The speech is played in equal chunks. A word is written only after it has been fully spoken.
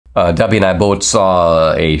Debbie and I both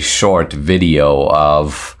saw a short video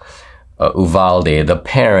of Uvalde, the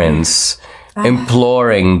parents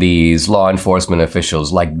imploring these law enforcement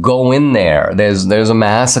officials, like, go in there. There's a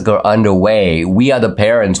massacre underway. We are the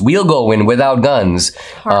parents. We'll go in without guns.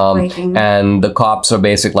 Heartbreaking. And the cops are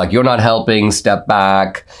basically like, you're not helping, step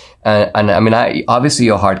back. And I mean, obviously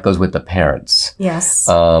your heart goes with the parents. Yes.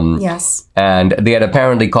 Yes. And they had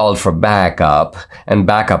apparently called for backup, and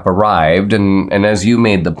backup arrived. And as you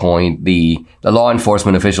made the point, the law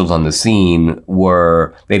enforcement officials on the scene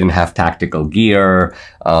they didn't have tactical gear.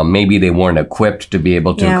 Maybe they weren't equipped to be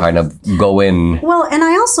able to kind of go in. Well, and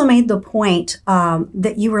I also made the point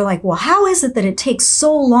that you were like, well, how is it that it takes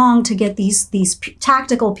so long to get these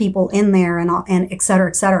tactical people in there and et cetera,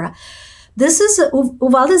 et cetera.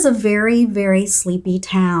 Uvalde is a very, very sleepy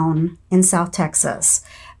town in South Texas.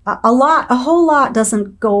 A whole lot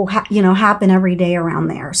doesn't happen every day around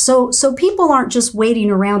there. So people aren't just waiting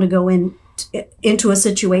around to go into a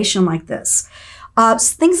situation like this.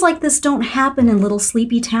 Things like this don't happen in little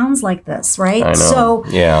sleepy towns like this, right? I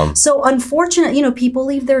know. So unfortunate, people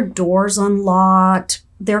leave their doors unlocked,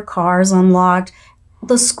 their cars unlocked.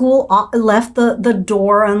 The school left the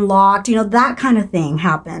door unlocked, that kind of thing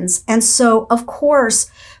happens. And so, of course,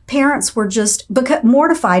 parents were just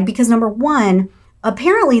mortified because, number one,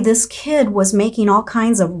 apparently this kid was making all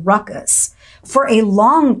kinds of ruckus for a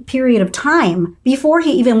long period of time before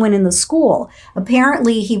he even went in the school.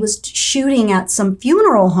 Apparently, he was shooting at some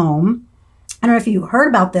funeral home. I don't know if you heard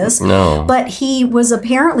about this, no. But he was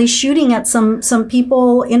apparently shooting at some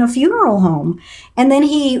people in a funeral home, and then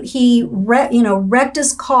he wrecked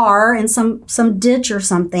his car in some ditch or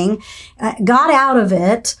something, got out of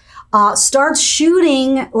it, starts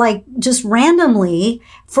shooting like just randomly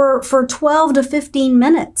for 12 to 15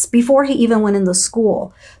 minutes before he even went in the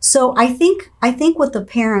school. So I think what the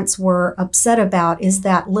parents were upset about is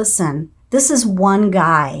that, listen, this is one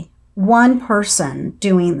guy, one person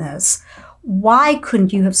doing this. Why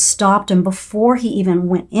couldn't you have stopped him before he even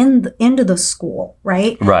went into the school,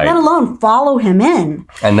 right? Right. Let alone follow him in.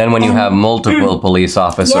 And then when you have multiple police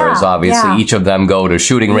officers, obviously each of them go to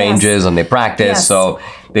shooting ranges and they practice, so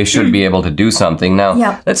they should be able to do something.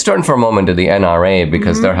 Now, let's turn for a moment to the NRA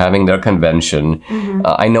because they're having their convention.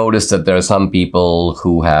 I noticed that there are some people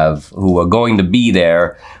who are going to be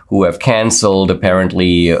there who have canceled.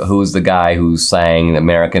 Apparently, who's the guy who sang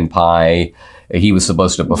American Pie? He was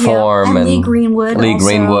supposed to perform. And Lee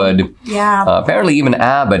Greenwood. Yeah. Apparently even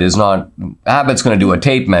Abbott's going to do a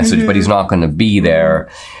tape message, but he's not going to be there.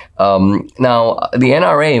 Now, the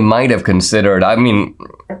NRA might have considered,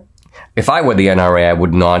 if I were the NRA, I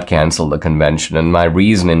would not cancel the convention. And my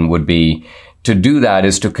reasoning would be to do that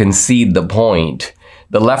is to concede the point,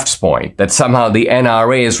 the left's point, that somehow the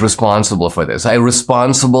NRA is responsible for this. A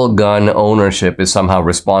responsible gun ownership is somehow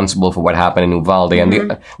responsible for what happened in Uvalde.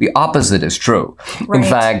 And the opposite is true. Right. In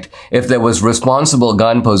fact, if there was responsible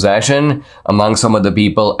gun possession among some of the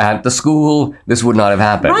people at the school, this would not have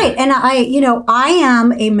happened. Right. And I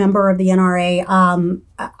am a member of the NRA.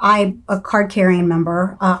 I'm a card-carrying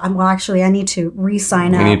member. Well, actually, I need to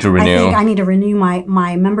re-sign up. You need to renew. I think I need to renew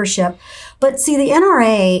my membership. But see, the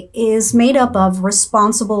NRA is made up of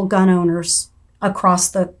responsible gun owners across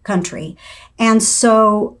the country. And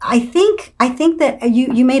so I think that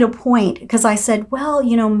you made a point because I said, well,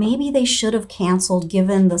 maybe they should have canceled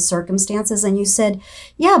given the circumstances. And you said,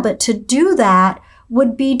 yeah, but to do that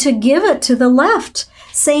would be to give it to the left,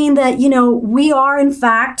 saying that, we are in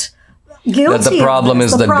fact guilty. That the problem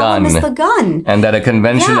is the gun. And that a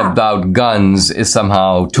convention about guns is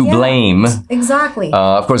somehow to blame. Exactly.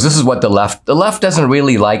 Of course, this is what the left doesn't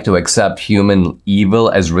really like to accept human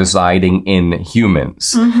evil as residing in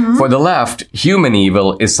humans. For the left, human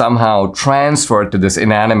evil is somehow transferred to this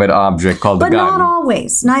inanimate object called the gun. But not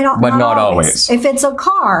always. Not always. If it's a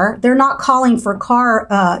car, they're not calling for car,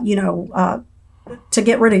 to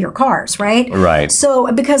get rid of your cars, right? Right.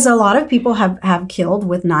 So, because a lot of people have killed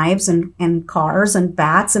with knives and cars and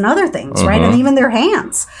bats and other things, right? And even their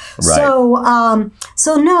hands. Right.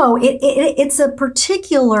 So no, it's a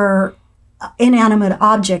particular inanimate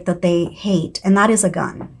object that they hate, and that is a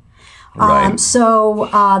gun. Right.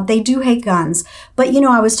 So they do hate guns. But,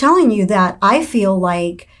 I was telling you that I feel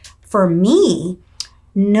like, for me,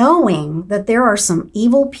 knowing that there are some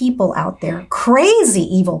evil people out there, crazy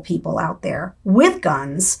evil people out there with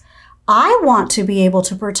guns, I want to be able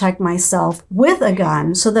to protect myself with a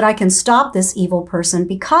gun so that I can stop this evil person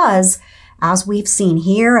because, as we've seen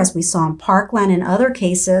here, as we saw in Parkland and other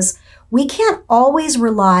cases, we can't always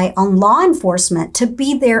rely on law enforcement to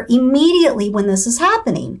be there immediately when this is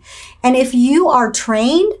happening. And if you are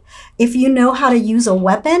trained, if you know how to use a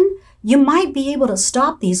weapon, you might be able to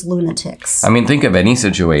stop these lunatics. I mean, think of any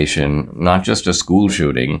situation, not just a school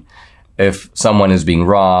shooting. If someone is being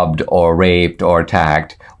robbed or raped or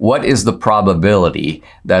attacked, what is the probability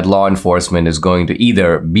that law enforcement is going to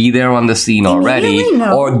either be there on the scene already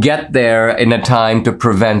or get there in a time to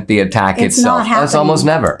prevent the attack itself? That's almost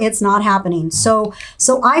never. It's not happening. So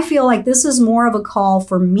I feel like this is more of a call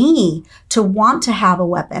for me to want to have a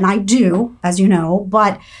weapon. I do, as you know,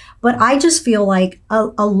 but I just feel like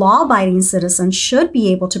a law-abiding citizen should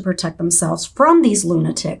be able to protect themselves from these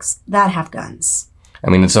lunatics that have guns. I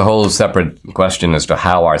mean, it's a whole separate question as to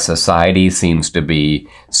how our society seems to be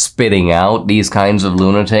spitting out these kinds of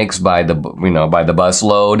lunatics by the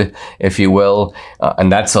busload, if you will.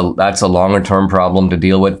 And that's a longer term problem to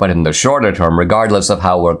deal with. But in the shorter term, regardless of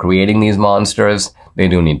how we're creating these monsters, they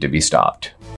do need to be stopped.